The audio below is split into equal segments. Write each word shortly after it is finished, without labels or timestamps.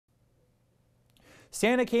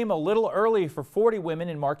Santa came a little early for 40 women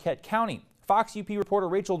in Marquette County. Fox UP reporter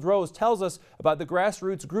Rachel Droz tells us about the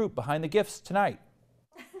grassroots group behind the gifts tonight.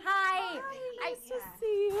 Hi. Nice to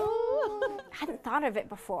see you. I hadn't thought of it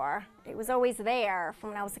before. It was always there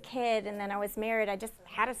from when I was a kid, and then I was married. I just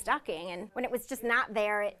had a stocking, and when it was just not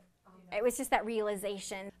there, it was just that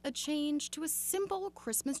realization. A change to a simple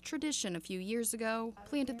Christmas tradition a few years ago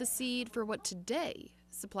planted the seed for what today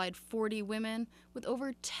supplied 40 women with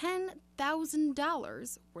over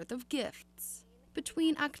 $10,000 worth of gifts.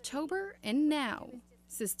 Between October and now,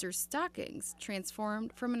 Sister Stockings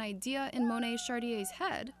transformed from an idea in Monet Chartier's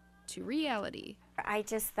head to reality. I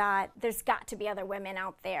just thought there's got to be other women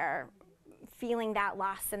out there feeling that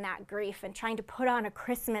loss and that grief and trying to put on a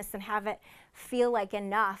Christmas and have it feel like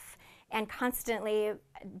enough and constantly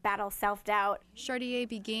battle self-doubt. Chartier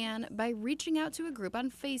began by reaching out to a group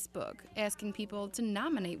on Facebook, asking people to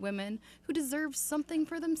nominate women who deserve something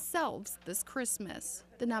for themselves this Christmas.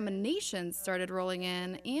 The nominations started rolling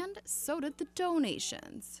in, and so did the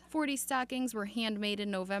donations. 40 stockings were handmade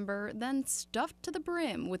in November, then stuffed to the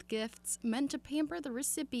brim with gifts meant to pamper the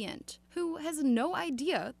recipient, who has no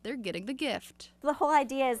idea they're getting the gift. The whole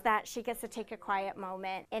idea is that she gets to take a quiet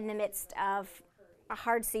moment in the midst of a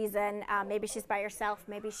hard season. Maybe she's by herself,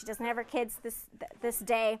 maybe she doesn't have her kids this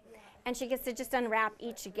day, and she gets to just unwrap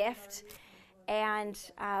each gift and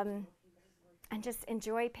just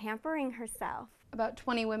enjoy pampering herself. About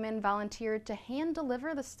 20 women volunteered to hand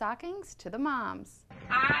deliver the stockings to the moms.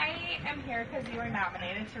 I am here because you were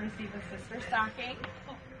nominated to receive a sister stocking.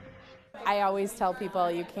 I always tell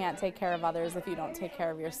people you can't take care of others if you don't take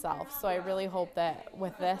care of yourself. So I really hope that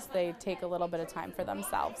with this, they take a little bit of time for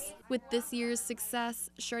themselves. With this year's success,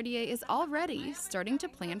 Chartier is already starting to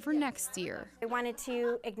plan for next year. I wanted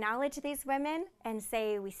to acknowledge these women and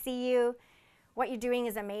say, we see you, what you're doing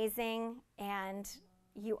is amazing, and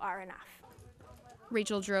you are enough.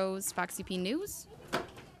 Rachel Droz, Fox UP News,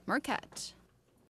 Marquette.